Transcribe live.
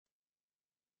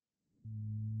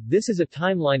This is a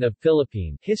timeline of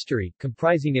Philippine history,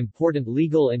 comprising important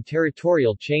legal and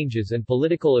territorial changes and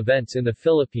political events in the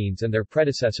Philippines and their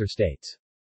predecessor states.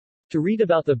 To read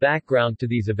about the background to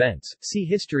these events, see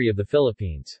History of the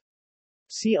Philippines.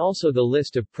 See also the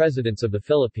list of presidents of the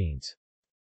Philippines.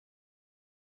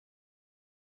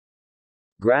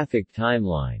 Graphic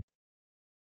timeline.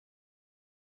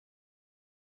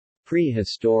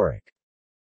 Prehistoric.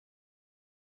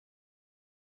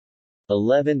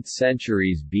 11th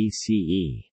centuries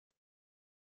BCE.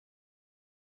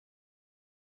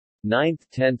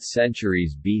 9th–10th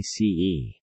centuries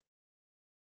BCE.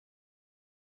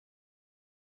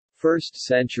 1st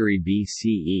century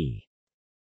BCE.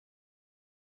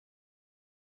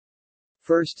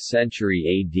 1st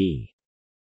century AD.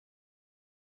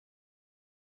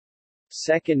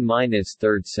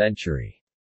 2nd–3rd century.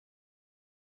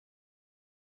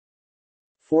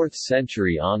 4th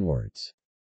century onwards.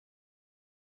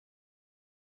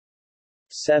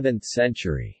 7th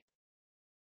century.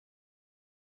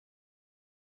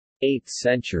 8th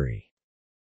century.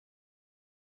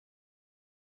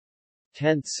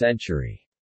 10th century.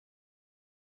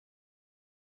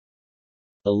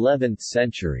 11th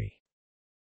century.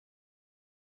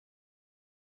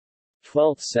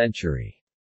 12th century.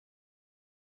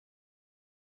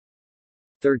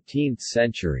 13th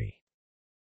century.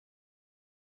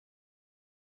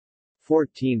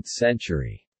 14th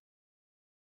century.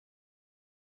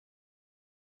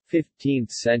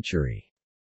 15th century.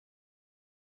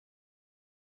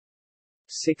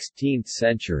 16th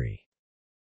century.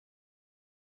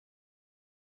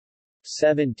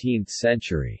 17th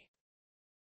century.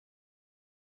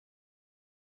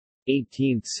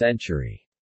 18th century.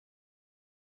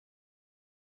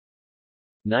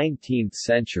 19th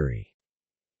century.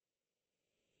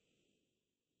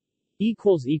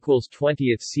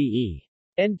 20th CE.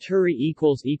 Turi =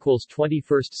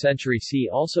 21st century. See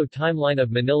also Timeline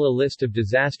of Manila. List of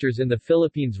disasters in the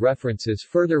Philippines. References.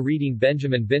 Further reading.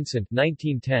 Benjamin Vincent,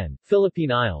 1910,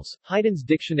 Philippine Isles, Haydn's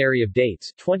Dictionary of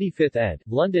Dates, 25th ed.,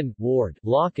 London, Ward,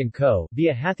 Locke & Co.,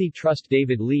 via Hathi Trust.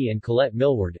 David Lee and Colette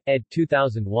Millward, ed.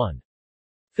 2001.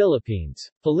 Philippines.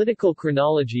 Political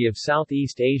Chronology of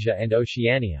Southeast Asia and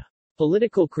Oceania.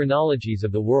 Political Chronologies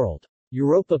of the World.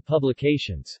 Europa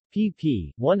Publications.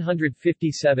 pp.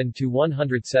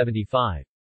 157–175.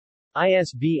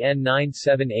 ISBN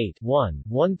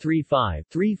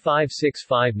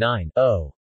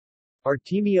 978-1-135-35659-0.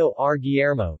 Artemio R.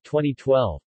 Guillermo,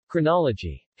 2012.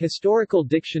 Chronology. Historical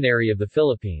Dictionary of the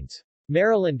Philippines.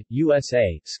 Maryland,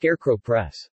 USA, Scarecrow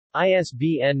Press.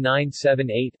 ISBN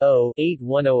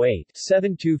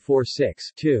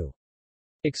 978-0-8108-7246-2.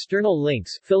 External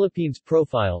links. Philippines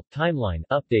Profile, Timeline,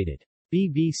 updated.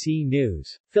 BBC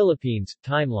News. Philippines,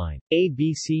 Timeline.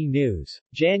 ABC News.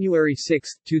 January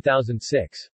 6,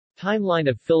 2006. Timeline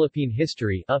of Philippine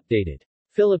History, updated.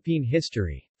 Philippine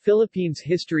History. Philippines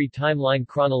History Timeline.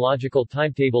 Chronological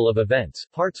Timetable of Events,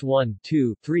 Parts 1,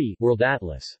 2, 3, World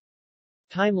Atlas.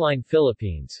 Timeline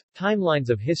Philippines. Timelines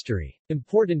of History.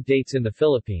 Important dates in the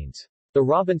Philippines. The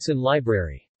Robinson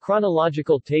Library.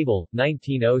 Chronological Table,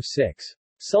 1906.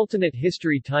 Sultanate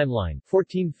History Timeline,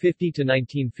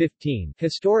 1450–1915,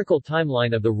 Historical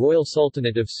Timeline of the Royal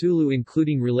Sultanate of Sulu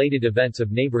including related events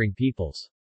of neighboring peoples.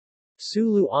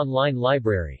 Sulu Online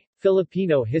Library.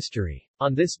 Filipino History.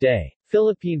 On this day.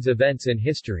 Philippines Events in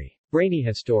History. Brainy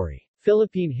History.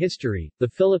 Philippine History, the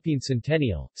Philippine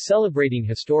Centennial, celebrating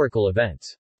historical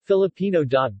events.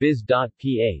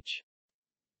 Filipino.biz.ph.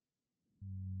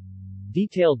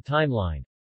 Detailed Timeline.